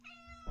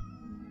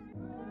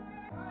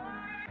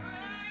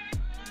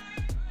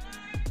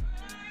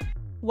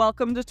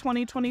Welcome to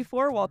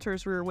 2024,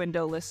 Walter's Rear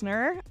Window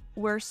listener.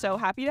 We're so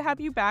happy to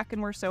have you back,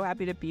 and we're so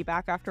happy to be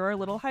back after our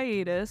little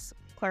hiatus.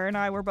 Claire and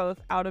I were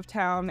both out of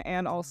town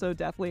and also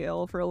deathly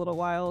ill for a little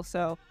while,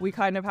 so we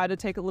kind of had to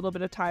take a little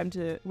bit of time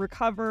to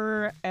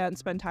recover and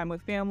spend time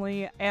with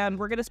family. And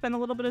we're going to spend a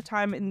little bit of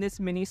time in this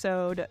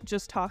mini-sode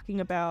just talking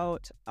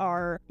about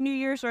our New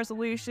Year's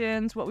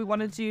resolutions, what we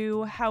want to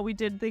do, how we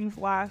did things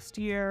last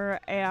year,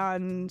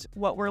 and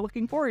what we're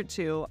looking forward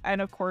to.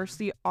 And of course,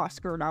 the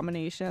Oscar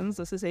nominations.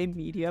 This is a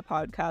media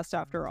podcast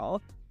after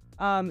all.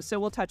 So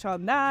we'll touch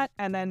on that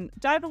and then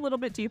dive a little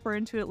bit deeper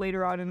into it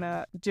later on in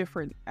a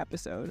different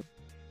episode.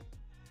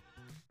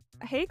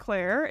 Hey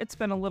Claire, it's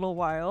been a little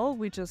while.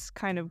 We just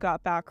kind of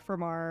got back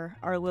from our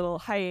little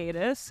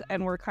hiatus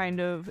and we're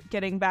kind of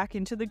getting back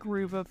into the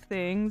groove of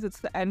things. It's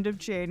the end of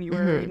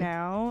January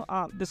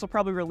now. This will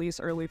probably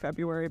release early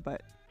February,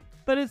 but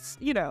it's,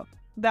 you know,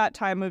 that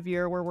time of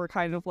year where we're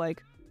kind of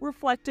like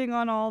reflecting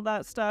on all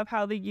that stuff,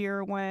 how the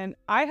year went.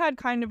 I had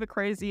kind of a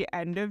crazy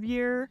end of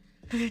year.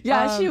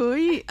 Yeah,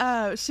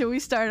 should we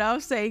start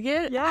off saying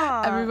it?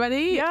 Yeah.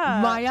 Everybody? Yeah.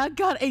 Maya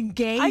got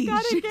engaged. I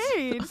got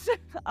engaged.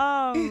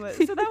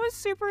 So that was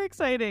super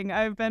exciting.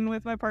 I've been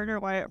with my partner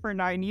Wyatt for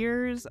 9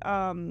 years.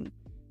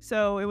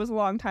 So it was a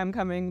long time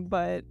coming,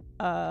 but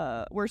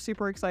we're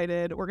super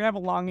excited. We're gonna have a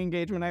long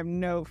engagement. I have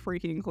no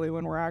freaking clue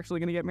when we're actually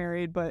gonna get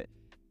married, but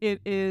it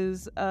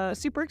is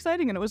super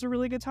exciting and it was a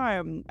really good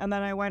time. And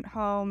then I went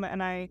home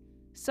and I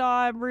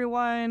saw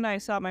everyone. I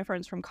saw my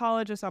friends from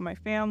college. I saw my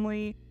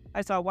family. I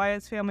saw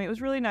Wyatt's family. It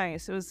was really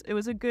nice. It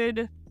was a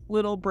good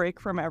little break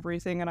from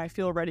everything, and I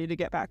feel ready to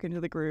get back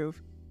into the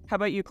groove. How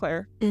about you,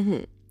 Claire?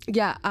 Mm-hmm.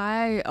 Yeah,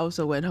 I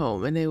also went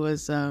home, and it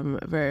was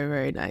very,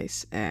 very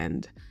nice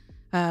and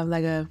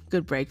like a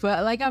good break.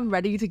 But like I'm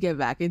ready to get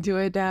back into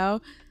it now.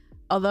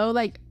 Although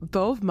like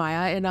both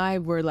Maya and I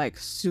were like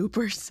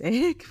super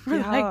sick for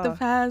like the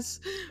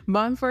past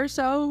month or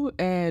so,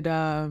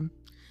 and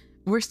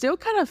we're still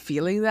kind of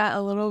feeling that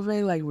a little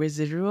bit, like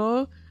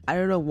residual. I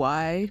don't know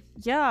why.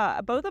 Yeah,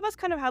 both of us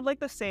kind of had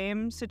like the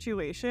same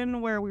situation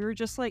where we were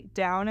just like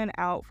down and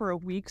out for a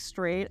week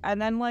straight.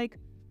 And then like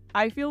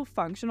I feel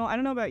functional. I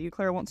don't know about you,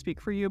 Claire, I won't speak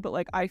for you, but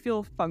like I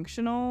feel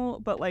functional.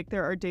 But like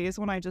there are days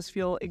when I just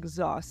feel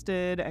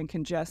exhausted and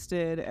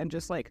congested and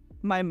just like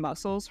my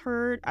muscles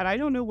hurt. And I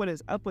don't know what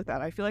is up with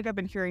that. I feel like I've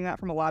been hearing that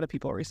from a lot of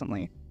people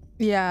recently.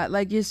 Yeah,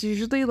 like it's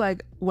usually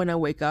like when I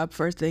wake up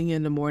first thing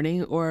in the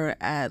morning or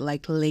at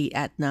like late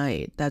at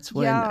night. That's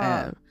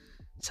when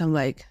some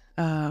like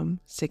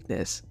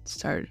sickness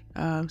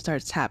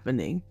starts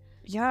happening.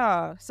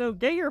 Yeah, so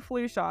get your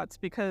flu shots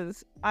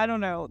because I don't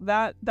know,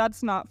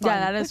 that's not fun.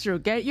 Yeah, that is true.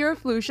 Get your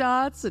flu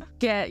shots,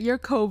 get your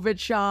COVID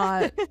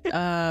shot,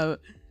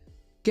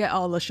 get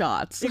all the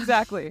shots.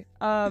 Exactly.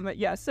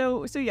 Yeah,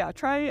 so yeah,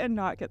 try and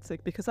not get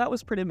sick because that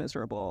was pretty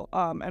miserable.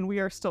 And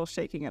we are still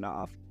shaking it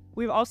off.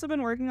 We've also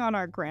been working on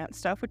our grant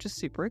stuff, which is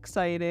super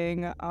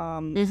exciting.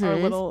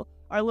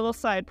 Our little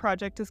side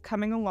project is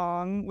coming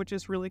along, which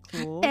is really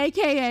cool.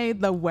 AKA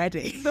the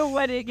wedding. The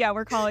wedding, yeah,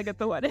 we're calling it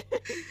the wedding.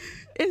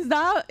 It's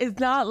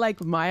not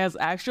like Maya's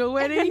actual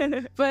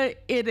wedding,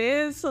 but it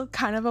is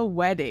kind of a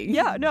wedding.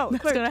 Yeah, no,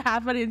 it's gonna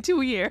happen in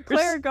 2 years.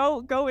 Claire,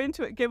 go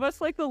into it. Give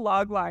us like the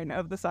log line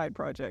of the side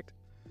project.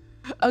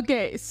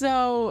 Okay,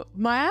 so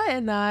Maya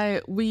and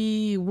I,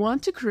 we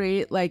want to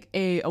create like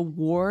a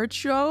award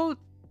show.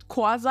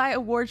 Quasi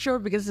award show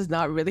because it's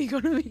not really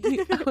going to be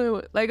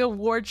like a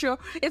award show.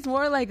 It's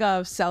more like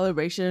a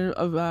celebration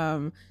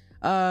of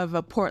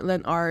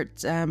Portland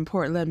arts and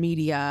Portland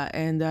media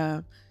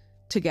and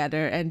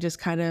together and just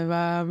kind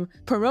of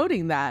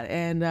promoting that.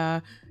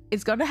 And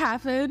it's going to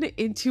happen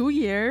in 2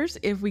 years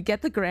if we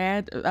get the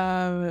grant.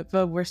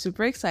 But we're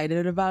super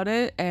excited about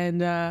it,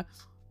 and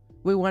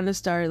we want to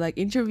start like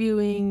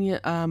interviewing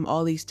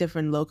all these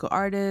different local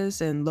artists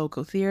and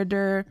local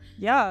theater.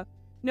 Yeah.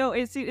 No,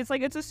 it's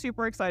like it's a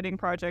super exciting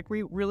project.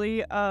 We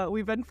really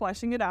we've been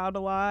fleshing it out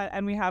a lot,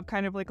 and we have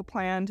kind of like a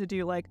plan to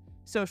do like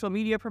social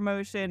media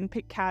promotion,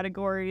 pick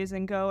categories,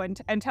 and go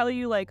and tell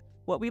you like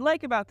what we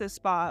like about this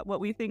spot,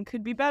 what we think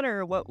could be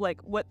better, what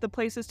the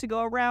places to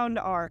go around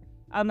are,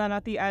 and then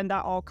at the end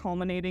that all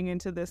culminating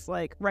into this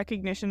like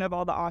recognition of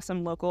all the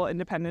awesome local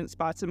independent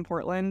spots in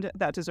Portland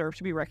that deserve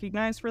to be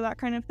recognized for that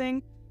kind of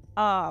thing.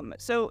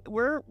 So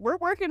we're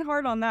working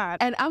hard on that.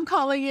 And I'm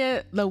calling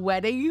it the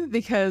wedding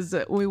because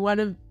we want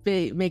to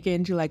make it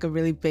into like a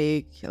really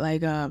big,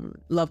 like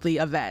lovely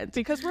event.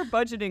 Because we're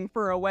budgeting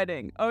for a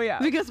wedding. Oh yeah.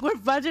 Because we're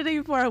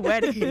budgeting for a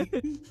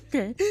wedding.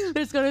 Okay.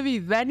 There's gonna be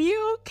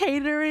venue,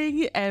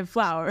 catering, and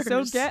flowers.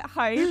 So get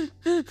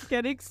hyped,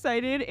 get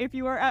excited. If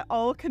you are at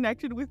all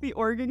connected with the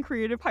Oregon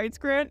Creative Heights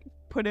grant,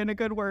 put in a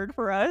good word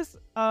for us.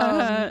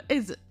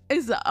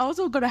 It's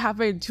also gonna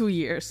happen in 2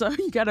 years, so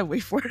you gotta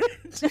wait for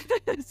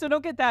it. So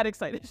don't get that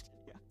excited.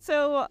 Yeah.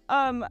 So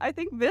I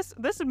think this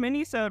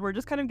mini-sode, we're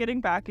just kind of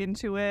getting back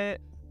into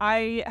it.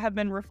 I have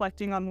been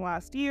reflecting on the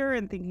last year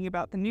and thinking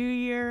about the new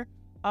year.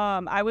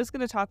 I was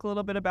going to talk a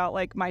little bit about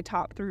like my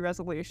top 3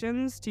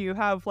 resolutions. Do you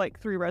have like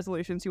 3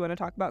 resolutions you want to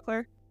talk about,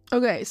 Claire?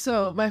 Okay,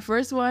 so my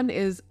first one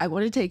is I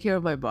want to take care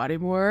of my body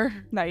more.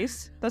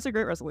 Nice. That's a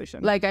great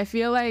resolution. Like, I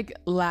feel like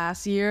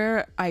last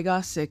year I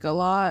got sick a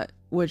lot,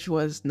 which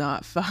was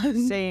not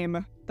fun.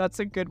 Same. That's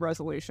a good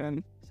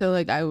resolution. So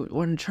like I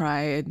want to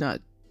try and not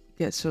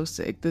get so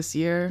sick this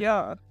year.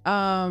 Yeah.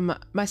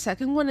 My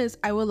second one is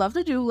I would love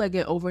to do like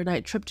an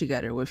overnight trip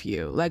together with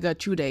you, like a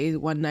 2 day,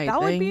 1 night That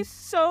thing. would be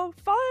so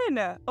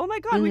fun. Oh my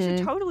God, we should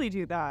totally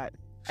do that.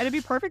 And it'd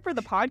be perfect for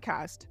the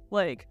podcast.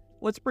 Like,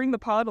 let's bring the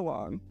pod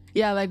along.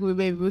 Yeah, like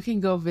maybe we can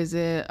go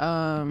visit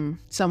some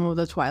of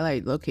the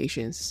Twilight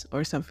locations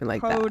or something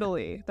like that.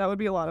 Totally. That would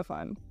be a lot of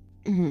fun.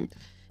 Mm-hmm.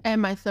 And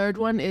my third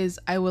one is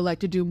I would like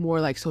to do more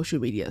like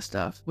social media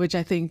stuff, which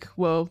I think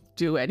we'll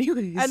do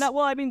anyways. And that,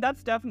 well, I mean,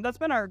 that's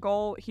been our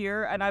goal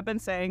here. And I've been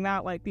saying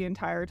that like the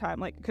entire time,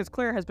 like, because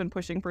Claire has been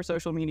pushing for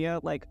social media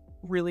like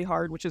really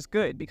hard, which is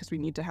good because we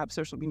need to have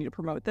social media to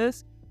promote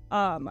this.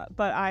 But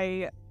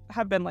I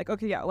have been like,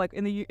 okay, yeah, like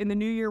in the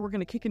new year, we're going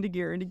to kick into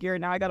gear.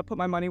 Now I got to put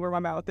my money where my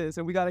mouth is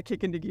and we got to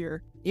kick into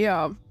gear.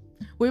 Yeah.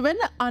 We've been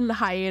on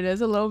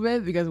hiatus a little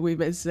bit because we've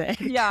been sick.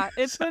 Yeah,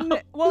 it's been,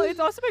 well, it's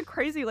also been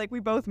crazy. Like,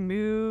 we both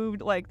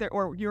moved, like,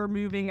 or you're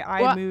moving,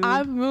 I moved.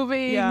 I'm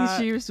moving, yeah.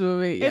 she's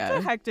moving, yeah.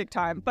 It's a hectic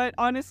time, but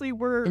honestly,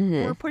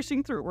 we're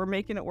pushing through. We're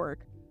making it work.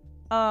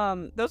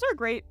 Those are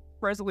great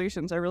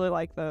resolutions. I really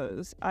like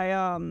those.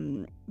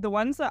 The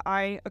ones that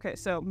okay,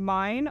 so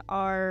mine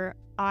are,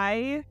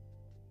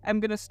 I'm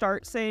gonna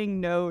start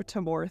saying no to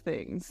more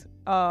things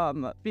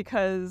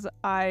because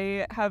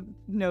I have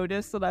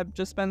noticed that I've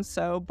just been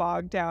so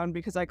bogged down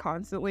because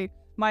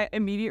my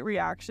immediate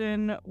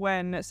reaction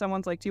when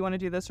someone's like, do you want to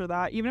do this or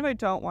that, even if I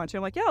don't want to,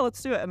 I'm like, yeah,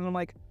 let's do it. And I'm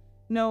like,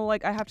 no,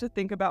 like I have to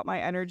think about my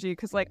energy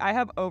because like I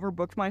have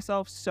overbooked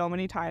myself so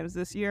many times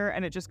this year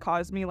and it just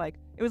caused me like,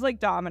 it was like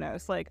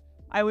dominoes. Like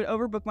I would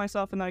overbook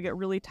myself and then I get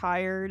really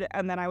tired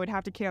and then I would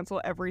have to cancel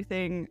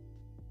everything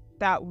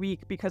that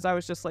week because I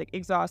was just like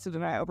exhausted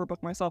and I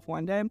overbooked myself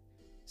one day.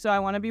 So I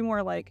want to be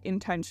more like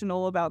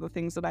intentional about the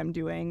things that I'm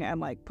doing and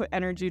like put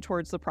energy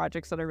towards the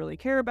projects that I really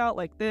care about,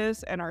 like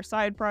this and our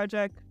side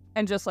project,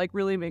 and just like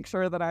really make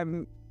sure that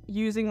I'm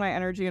using my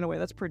energy in a way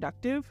that's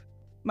productive.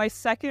 My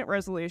second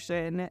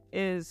resolution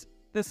is,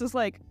 this is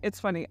like, it's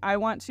funny, I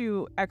want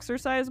to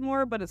exercise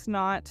more, but it's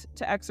not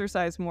to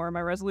exercise more.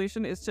 My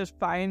resolution is to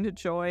find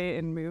joy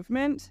in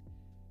movement,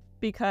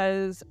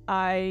 because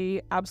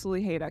I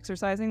absolutely hate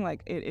exercising.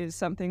 Like, it is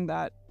something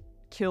that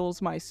kills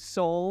my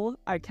soul.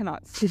 I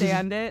cannot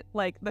stand it.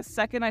 Like, the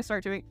second I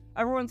start doing,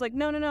 everyone's like,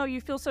 no,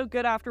 you feel so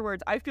good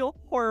afterwards. I feel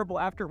horrible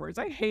afterwards.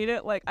 I hate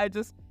it. Like,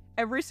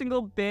 every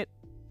single bit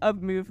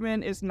of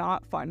movement is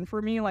not fun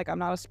for me. Like, I'm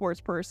not a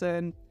sports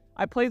person.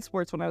 I played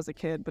sports when I was a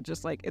kid, but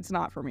just like, it's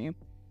not for me.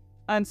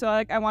 And so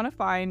like, I want to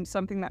find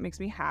something that makes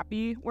me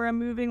happy where I'm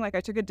moving. Like,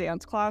 I took a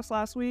dance class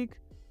last week,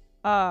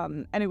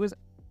 and it was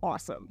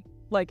awesome.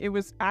 Like, it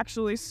was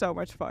actually so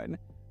much fun.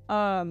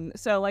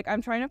 So like, I'm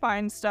trying to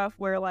find stuff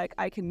where like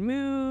I can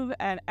move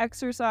and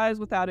exercise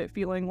without it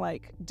feeling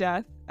like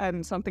death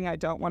and something I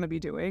don't want to be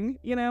doing,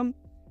 you know?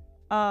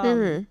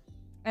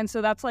 And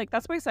so that's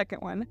my second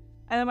one.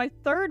 And then my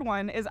third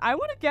one is I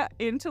want to get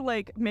into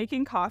like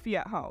making coffee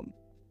at home.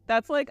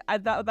 That's like,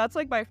 that's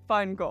like my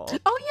fun goal.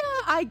 Oh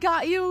yeah, I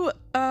got you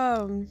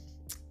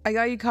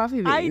coffee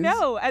beans. I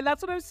know. And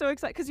that's what I was so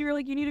excited, because you were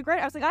like, you need a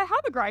grinder. I was like, I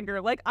have a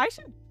grinder. Like, I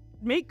should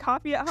make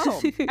coffee at home.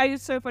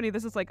 It's so funny.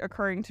 This is like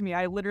occurring to me.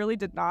 I literally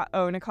did not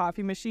own a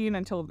coffee machine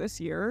until this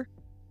year.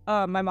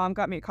 My mom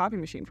got me a coffee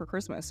machine for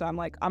Christmas. So I'm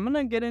like, I'm going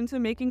to get into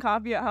making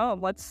coffee at home.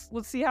 Let's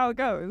see how it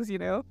goes, you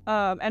know?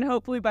 And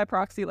hopefully by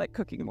proxy, like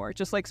cooking more,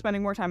 just like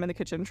spending more time in the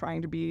kitchen,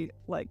 trying to be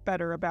like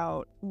better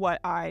about what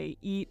I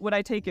eat, what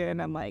I take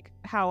in, and like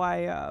how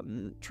I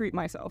treat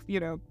myself, you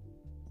know?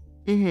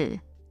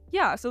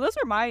 Yeah, so those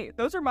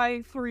are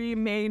my three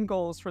main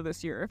goals for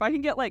this year. If I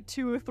can get like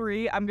 2 or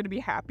 3, I'm gonna be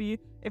happy.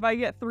 If I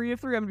get 3 of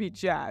 3, I'm gonna be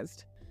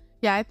jazzed.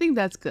 Yeah, I think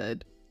that's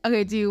good.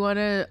 Okay, do you want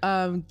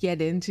to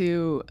get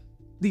into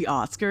the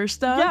Oscar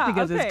stuff? Yeah,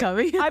 because okay. It's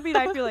coming. I mean,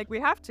 I feel like we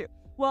have to.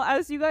 Well,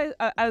 as you guys,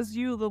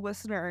 the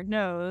listener,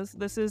 knows,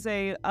 this is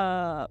a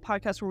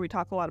podcast where we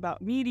talk a lot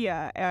about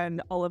media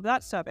and all of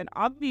that stuff. And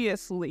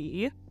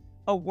obviously,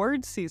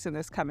 award season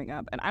is coming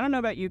up. And I don't know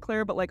about you,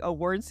 Claire, but like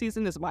award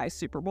season is my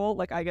Super Bowl.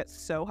 Like, I get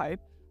so hyped.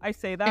 I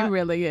say that. It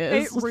really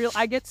is.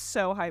 I get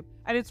so hyped.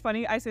 And it's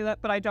funny, I say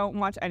that, but I don't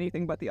watch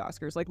anything but the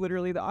Oscars. Like,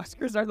 literally, the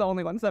Oscars are the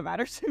only ones that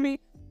matter to me.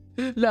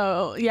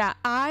 No, yeah.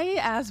 I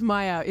asked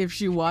Maya if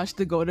she watched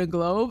the Golden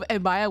Globe,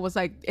 and Maya was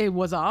like, it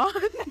was on.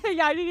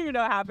 Yeah, I didn't even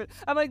know it happened.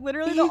 I'm like,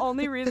 literally, the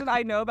only reason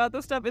I know about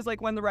this stuff is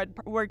like when the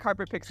red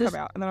carpet pics come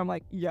out. And then I'm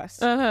like,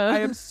 yes, I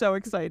am so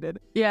excited.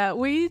 Yeah,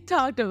 we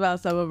talked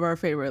about some of our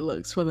favorite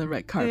looks for the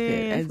red carpet,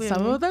 and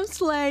some of them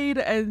slayed,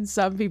 and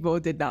some people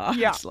did not.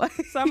 Yeah,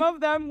 some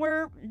of them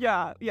were,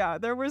 yeah.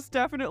 There was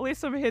definitely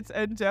some hits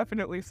and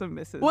definitely some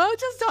misses. Well,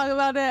 just talk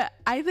about it.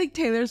 I think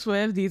Taylor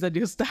Swift needs a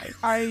new style.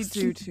 I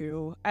do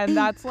too. And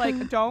that's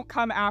like, don't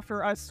come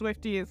after us,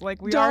 Swifties.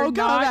 Like, we don't are come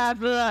not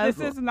after us.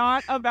 This is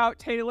not about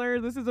Taylor.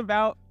 This is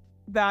about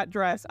that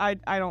dress. I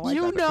don't like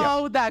You that. Yeah.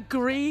 know that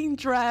green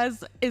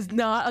dress is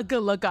not a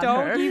good look on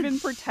her. Don't even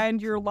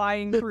pretend you're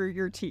lying through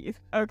your teeth,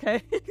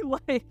 okay?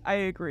 Like, I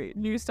agree.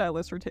 New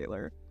stylist for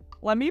Taylor.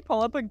 Let me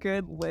pull up a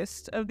good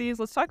list of these.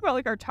 Let's talk about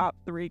like our top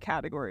 3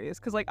 categories,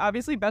 because like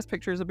obviously Best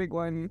Picture is a big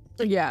one.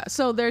 Yeah,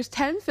 so there's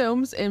 10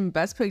 films in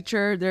Best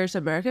Picture. There's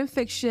American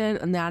Fiction,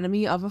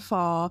 Anatomy of a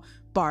Fall,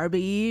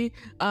 Barbie,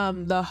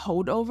 The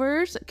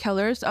Holdovers,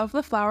 Killers of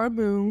the Flower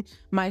Moon,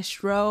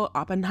 Maestro,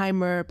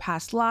 Oppenheimer,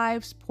 Past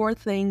Lives, Poor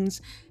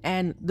Things,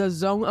 and The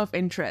Zone of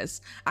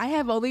Interest. I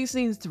have only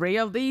seen 3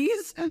 of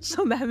these,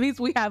 so that means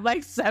we have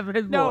like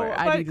 7 more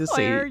I need to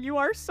Claire, see. you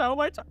are so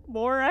much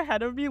more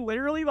ahead of me.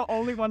 Literally the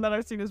only one that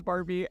I've seen is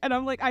Barbie, and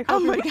I'm like, I Oh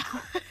hope my you-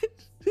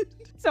 god.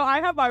 So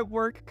I have my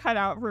work cut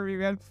out for me,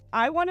 man.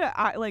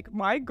 Like,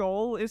 my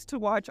goal is to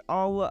watch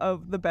all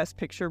of the Best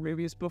Picture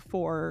movies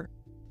before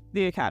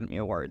the Academy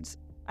Awards.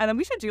 And then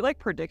we should do, like,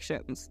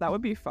 predictions. That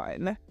would be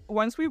fun.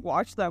 Once we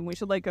watch them, we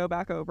should, like, go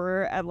back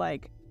over and,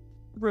 like,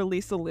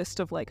 release a list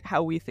of, like,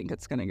 how we think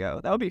it's gonna go.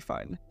 That would be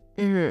fun.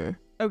 Mhm.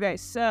 Okay,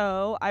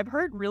 so I've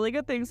heard really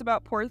good things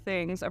about Poor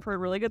Things. I've heard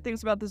really good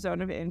things about The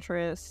Zone of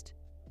Interest.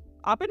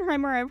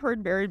 Oppenheimer, I've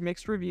heard very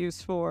mixed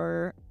reviews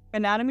for.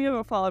 Anatomy of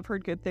a Fall, I've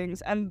heard good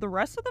things. And the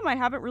rest of them I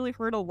haven't really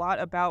heard a lot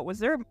about. Was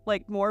there,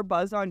 like, more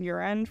buzz on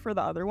your end for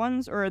the other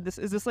ones? Or is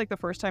this, like, the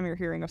first time you're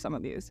hearing of some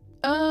of these?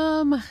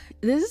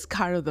 This is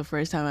kind of the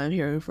first time I'm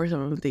hearing for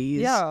some of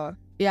these. Yeah.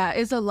 Yeah,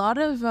 it's a lot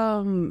of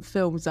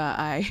films that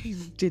I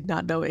did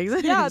not know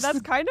existed. Yeah,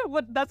 this kind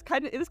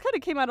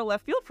of came out of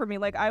left field for me.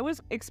 Like, I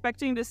was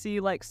expecting to see,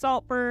 like,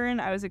 Saltburn.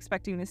 I was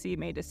expecting to see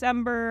May,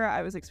 December.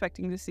 I was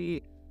expecting to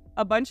see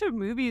a bunch of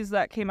movies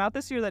that came out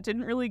this year that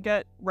didn't really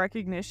get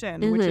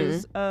recognition, which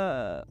is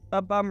a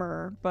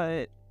bummer,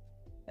 but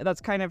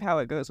that's kind of how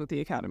it goes with the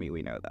Academy.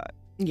 We know that.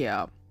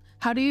 Yeah.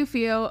 How do you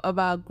feel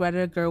about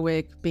Greta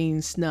Gerwig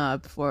being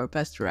snubbed for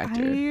Best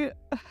Director?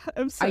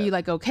 I'm so, Are you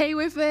like okay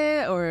with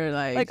it or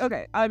like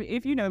okay,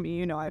 if you know me,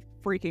 you know I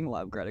freaking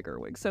love Greta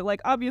Gerwig. So like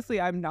obviously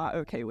I'm not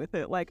okay with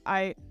it. Like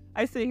I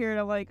sit here and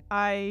I'm like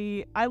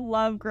I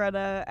love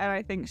Greta and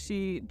I think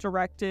she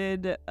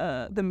directed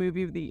the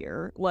movie of the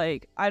year.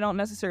 Like I don't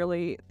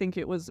necessarily think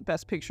it was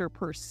Best Picture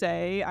per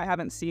se. I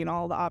haven't seen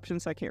all the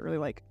options, so I can't really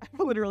like I've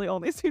literally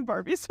only seen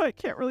Barbie, so I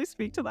can't really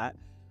speak to that.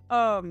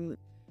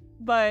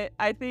 But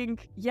I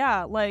think,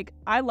 yeah, like,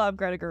 I love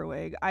Greta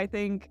Gerwig. I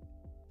think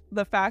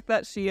the fact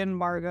that she and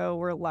Margot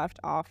were left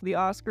off the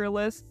Oscar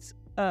lists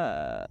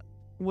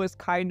was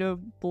kind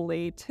of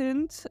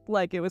blatant.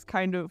 Like, it was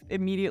kind of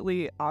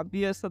immediately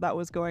obvious that that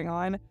was going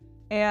on.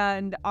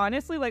 And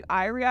honestly, like,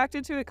 I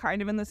reacted to it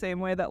kind of in the same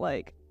way that,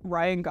 like,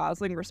 Ryan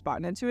Gosling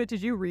responded to it.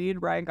 Did you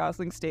read Ryan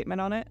Gosling's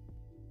statement on it?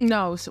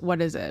 No,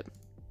 what is it?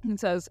 It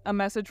says, a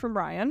message from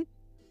Ryan.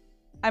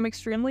 I'm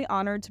extremely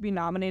honored to be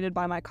nominated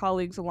by my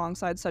colleagues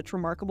alongside such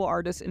remarkable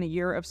artists in a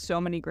year of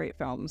so many great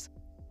films.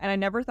 And I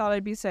never thought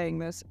I'd be saying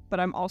this, but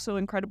I'm also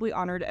incredibly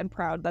honored and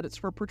proud that it's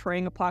for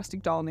portraying a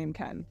plastic doll named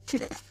Ken.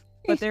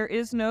 But there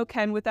is no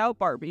Ken without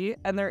Barbie,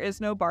 and there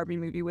is no Barbie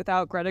movie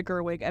without Greta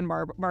Gerwig and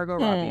Margot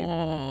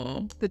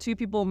Robbie, the two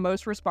people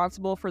most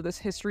responsible for this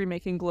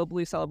history-making,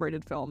 globally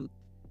celebrated film.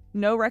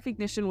 No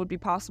recognition would be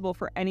possible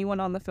for anyone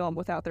on the film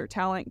without their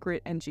talent,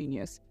 grit, and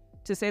genius.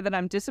 To say that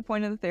I'm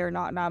disappointed that they are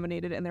not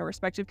nominated in their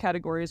respective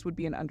categories would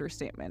be an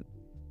understatement.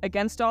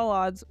 Against all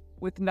odds,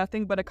 with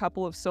nothing but a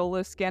couple of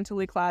soulless,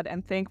 scantily clad,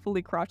 and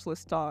thankfully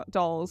crotchless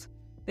dolls,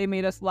 they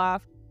made us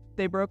laugh,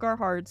 they broke our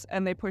hearts,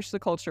 and they pushed the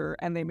culture,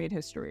 and they made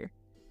history.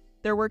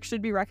 Their work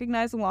should be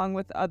recognized along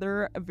with the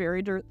other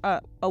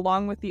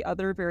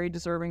very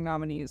deserving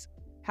nominees.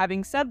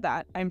 Having said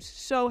that, I'm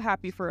so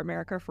happy for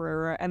America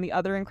Ferrera and the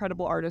other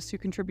incredible artists who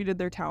contributed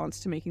their talents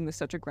to making this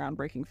such a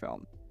groundbreaking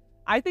film.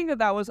 I think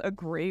that was a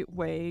great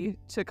way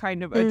to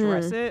kind of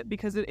address it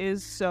because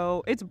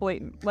it's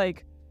blatant.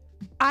 Like,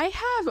 I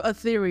have a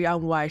theory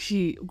on why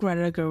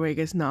Greta Gerwig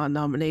is not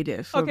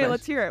nominated for okay,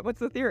 let's hear it. What's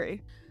the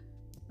theory?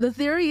 The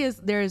theory is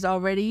there is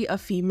already a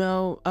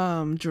female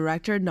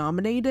director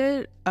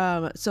nominated.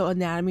 So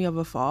Anatomy of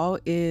a Fall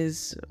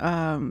is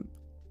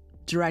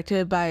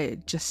directed by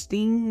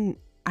Justine,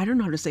 I don't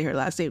know how to say her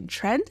last name,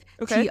 Trent,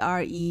 Okay.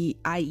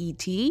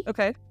 Treiet.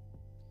 Okay.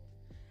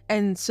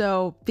 And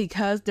so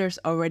because there's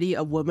already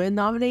a woman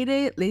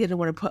nominated, they didn't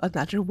want to put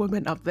another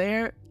woman up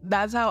there.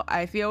 That's how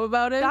I feel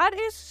about it. That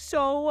is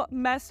so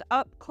messed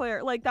up,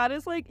 Claire. Like, that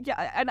is like,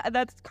 yeah, and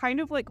that's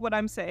kind of like what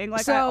I'm saying.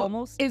 Like,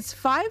 so it's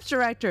 5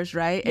 directors,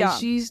 right? Yeah. And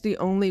she's the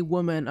only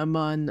woman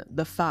among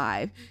the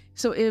 5.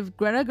 So if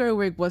Greta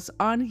Gerwig was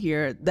on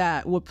here,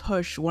 that would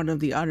push one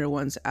of the other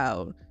ones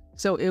out.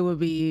 So it would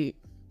be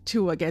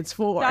 2 against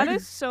 4. That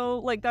is so,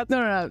 like, that's...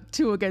 No,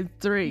 2 against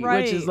 3,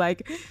 Right. which is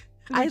like...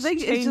 I which think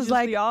it's changes just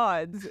like the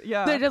odds.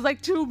 Yeah. they're just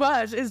like too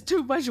much. It's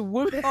too much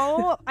women.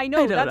 Oh, I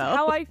know. I don't That's know.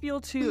 how I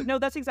feel too. No,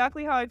 that's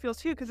exactly how I feel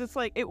too. Because it's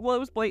like it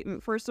was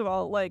blatant. First of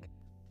all, like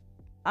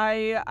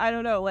I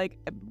don't know. Like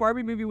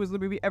Barbie movie was the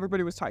movie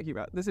everybody was talking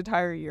about this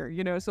entire year.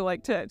 You know, so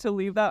like to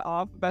leave that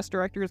off Best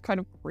Director is kind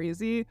of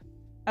crazy.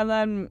 And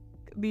then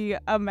the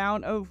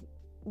amount of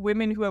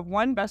women who have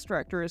won Best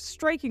Director is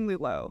strikingly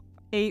low.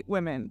 8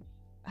 women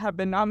have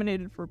been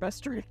nominated for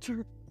Best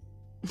Director.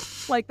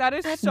 Like, that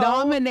is so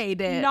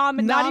nominated. not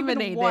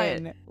even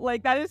one.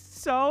 Like, that is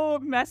so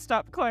messed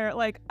up, Claire.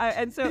 Like,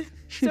 so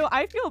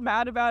I feel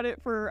mad about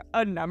it for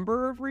a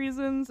number of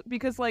reasons,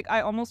 because like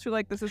I almost feel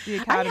like this is the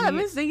Academy. I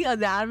haven't seen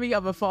Anatomy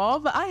of a Fall,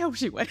 but I hope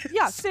she wins.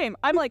 Yeah, same.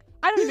 I'm like,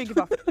 I don't even give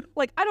up.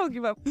 Like, I don't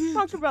give up.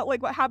 Talk about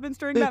like what happens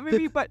during that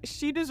movie, but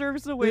she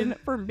deserves to win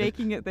for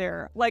making it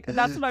there. Like,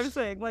 that's what I'm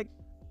saying. Like,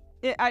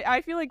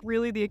 I feel like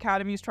really the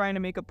Academy is trying to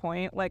make a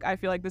point. Like, I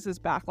feel like this is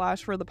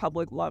backlash for the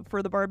public love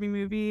for the Barbie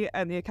movie,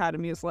 and the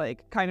Academy is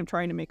like kind of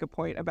trying to make a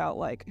point about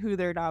like who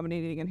they're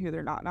nominating and who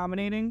they're not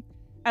nominating.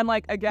 And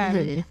like,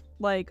 again,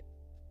 like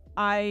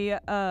I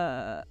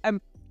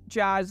am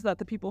jazzed that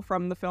the people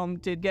from the film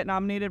did get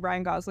nominated,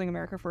 Ryan Gosling,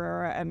 America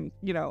Ferrera, and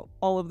you know,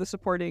 all of the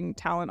supporting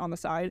talent on the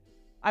side.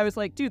 I was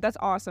like, dude, that's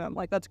awesome.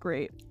 Like, that's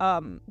great.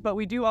 But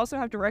we do also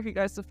have to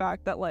recognize the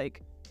fact that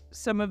like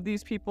some of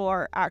these people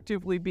are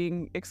actively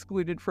being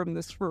excluded from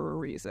this for a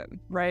reason,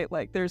 right?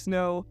 Like, there's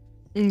no...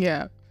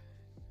 Yeah.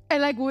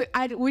 And like,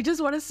 we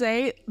just want to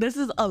say this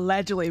is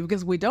allegedly,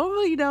 because we don't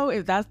really know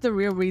if that's the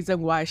real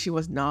reason why she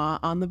was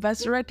not on the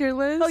Best Director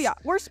list. Oh yeah,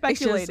 we're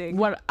speculating.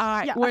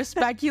 We're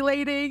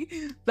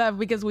speculating that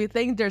because we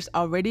think there's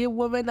already a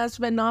woman that's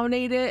been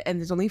nominated, and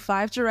there's only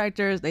 5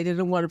 directors. They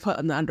didn't want to put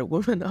another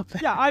woman up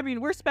there. Yeah, I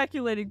mean, we're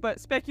speculating, but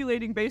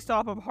speculating based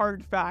off of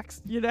hard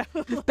facts, you know?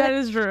 That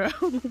is true.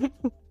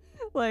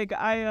 Like,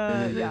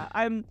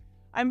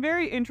 I'm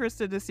very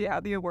interested to see how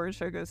the award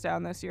show goes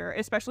down this year,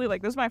 especially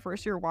like this is my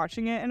first year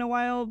watching it in a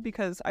while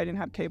because I didn't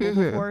have cable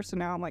before. So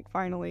now I'm like,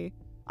 finally,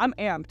 I'm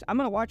amped. I'm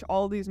going to watch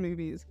all these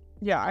movies.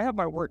 Yeah, I have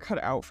my work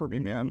cut out for me,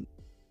 man.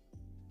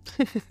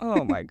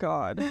 Oh my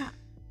God.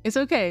 It's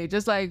okay.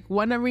 Just like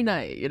one every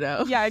night, you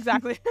know? Yeah,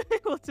 exactly.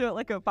 We'll do it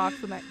like a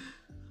box a night.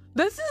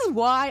 This is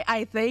why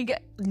I think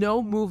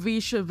no movie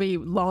should be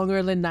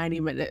longer than 90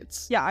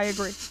 minutes. Yeah, I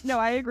agree. No,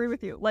 I agree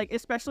with you. Like,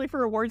 especially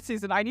for award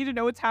season, I need to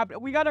know what's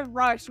happening. We gotta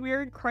rush.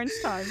 We're in crunch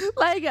time.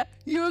 Like,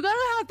 you're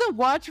gonna have to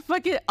watch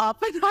fucking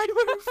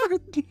Oppenheimer for...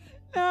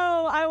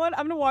 No, I'm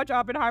gonna watch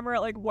Oppenheimer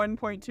at like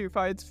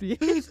 1.25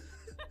 speed.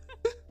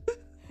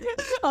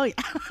 Oh, yeah.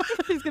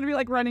 He's gonna be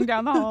like running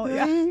down the hall.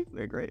 Yeah,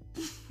 they're great.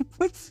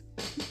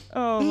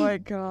 Oh my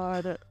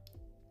God.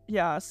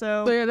 Yeah,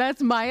 so yeah,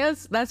 that's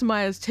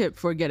Maya's tip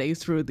for getting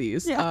through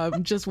these. Yeah.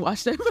 Just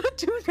watch them at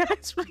 2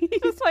 times, please.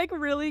 Just like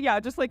really,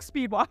 yeah, just like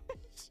speed watch.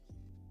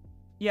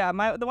 Yeah,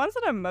 the ones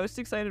that I'm most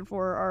excited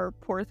for are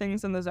Poor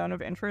Things and The Zone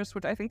of Interest,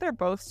 which I think they're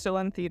both still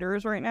in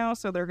theaters right now,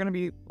 so they're gonna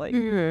be like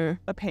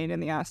a pain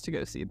in the ass to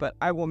go see, but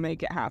I will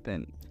make it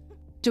happen.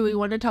 Do we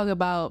want to talk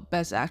about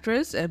Best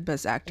Actress and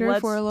Best Actor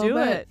for a little bit?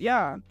 Let's do it.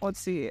 Yeah, let's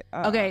see.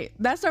 Okay,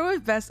 let's start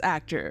with Best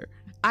Actor.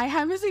 I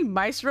haven't seen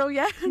Maestro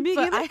yet,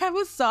 but I have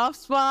a soft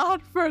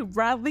spot for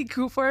Bradley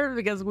Cooper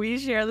because we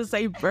share the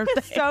same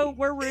birthday. So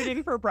we're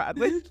rooting for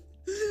Bradley.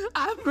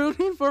 I'm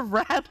rooting for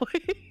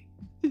Bradley.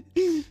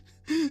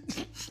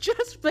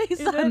 Just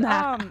based on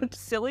that.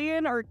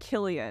 Cillian or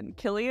Cillian?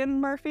 Cillian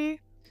Murphy?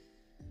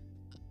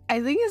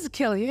 I think it's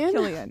Cillian.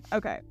 Cillian.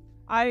 Okay.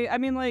 I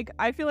mean, like,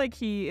 I feel like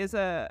he is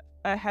a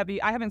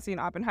heavy... I haven't seen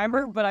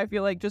Oppenheimer, but I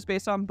feel like just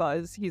based on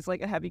buzz, he's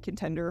like a heavy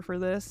contender for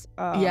this.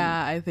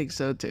 Yeah, I think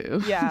so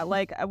too. Yeah,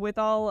 like with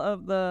all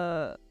of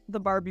the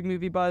Barbie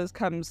movie buzz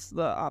comes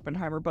the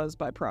Oppenheimer buzz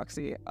by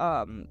proxy.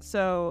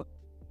 So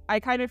I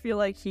kind of feel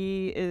like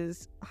he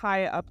is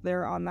high up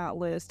there on that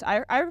list.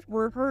 I've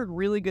heard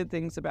really good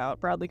things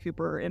about Bradley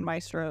Cooper in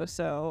Maestro.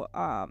 So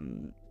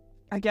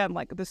again,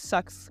 like, this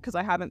sucks because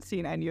I haven't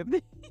seen any of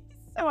these,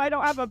 so I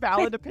don't have a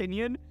valid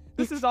opinion.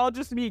 This is all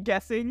just me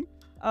guessing.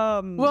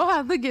 We'll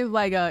have to give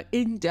like a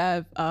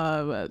in-depth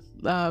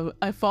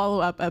a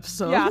follow-up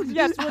episode. Yeah,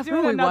 yes, we'll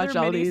do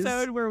another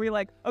mini-sode where we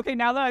like, okay,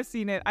 now that I've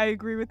seen it, I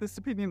agree with this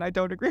opinion, I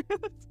don't agree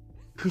with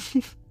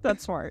it.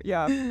 That's smart.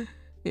 Yeah.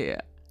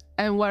 Yeah.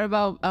 And what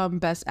about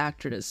Best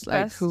Actress?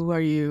 Like, who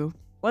are you?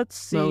 Let's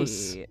see.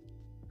 Most...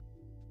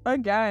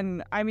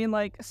 Again, I mean,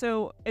 like,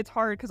 so it's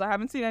hard because I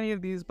haven't seen any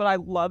of these, but I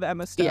love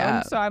Emma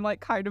Stone, so I'm like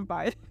kind of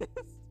biased.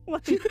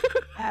 Like,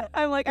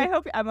 I'm like, I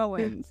hope Emma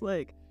wins.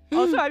 Like,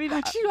 also, I mean,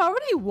 she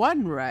already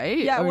won, right?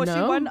 Yeah, well, no?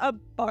 she won a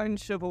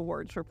bunch of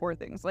awards for Poor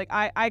Things. Like,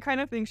 I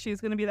kind of think she's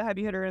gonna be the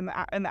heavy hitter in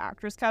the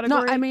actress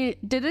category. No, I mean,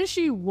 didn't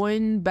she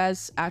win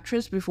Best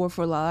Actress before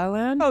for La La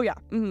Land? Oh yeah,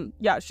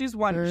 yeah, she's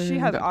won. She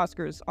has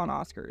Oscars on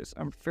Oscars.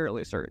 I'm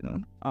fairly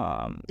certain.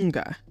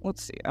 Okay.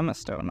 Let's see, Emma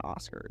Stone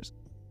Oscars.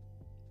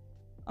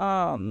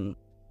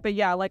 But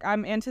yeah, like,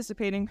 I'm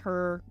anticipating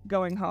her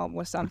going home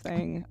with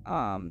something.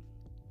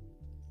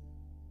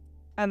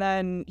 And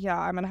then, yeah,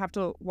 I'm going to have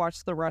to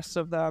watch the rest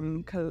of them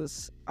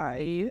because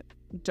I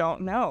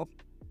don't know.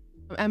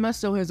 Emma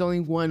Stone has only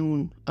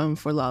won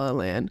for La La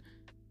Land,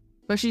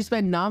 but she's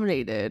been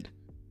nominated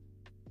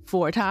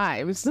 4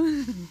 times.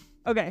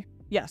 Okay,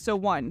 yeah, so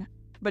 1.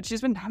 But she's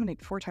been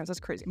nominated 4 times.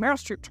 That's crazy. Meryl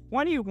Streep,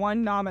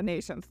 21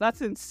 nominations.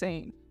 That's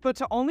insane. But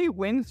to only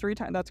win 3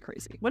 times, that's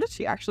crazy. What did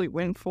she actually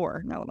win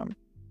for? Now that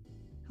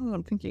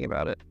I'm thinking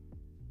about it.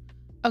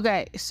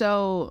 Okay,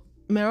 so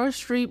Meryl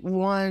Streep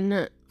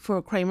won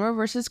for Kramer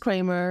versus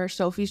Kramer,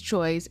 Sophie's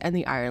Choice, and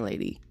The Iron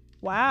Lady.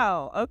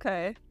 Wow,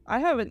 okay. I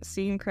haven't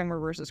seen Kramer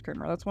versus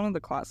Kramer. That's one of the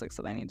classics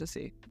that I need to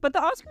see. But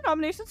the Oscar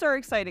nominations are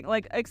exciting.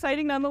 Like,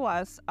 exciting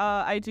nonetheless.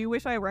 I do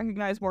wish I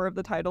recognized more of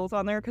the titles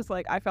on there because,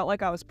 like, I felt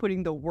like I was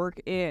putting the work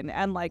in.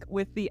 And, like,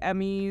 with the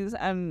Emmys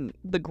and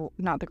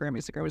not the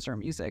Grammys, the Grammys are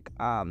music,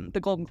 the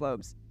Golden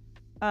Globes,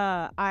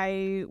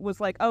 I was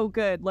like, oh,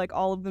 good. Like,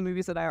 all of the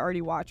movies that I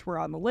already watched were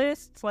on the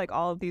list. Like,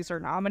 all of these are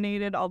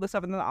nominated, all this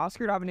stuff. And then the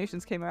Oscar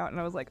nominations came out, and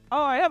I was like,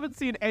 oh, I haven't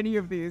seen any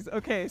of these.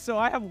 Okay, so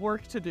I have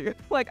work to do.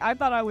 Like, I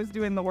thought I was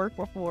doing the work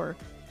before,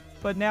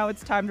 but now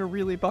it's time to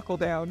really buckle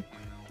down.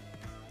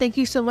 Thank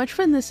you so much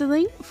for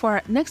listening. For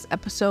our next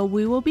episode,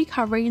 we will be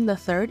covering the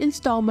third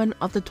installment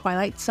of the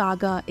Twilight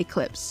Saga,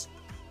 Eclipse.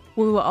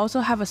 We will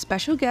also have a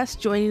special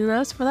guest joining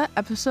us for that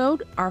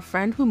episode. Our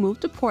friend who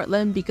moved to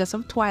Portland because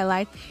of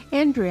Twilight,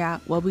 Andrea,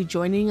 will be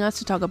joining us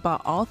to talk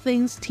about all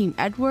things Team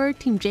Edward,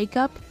 Team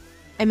Jacob,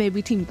 and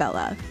maybe Team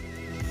Bella.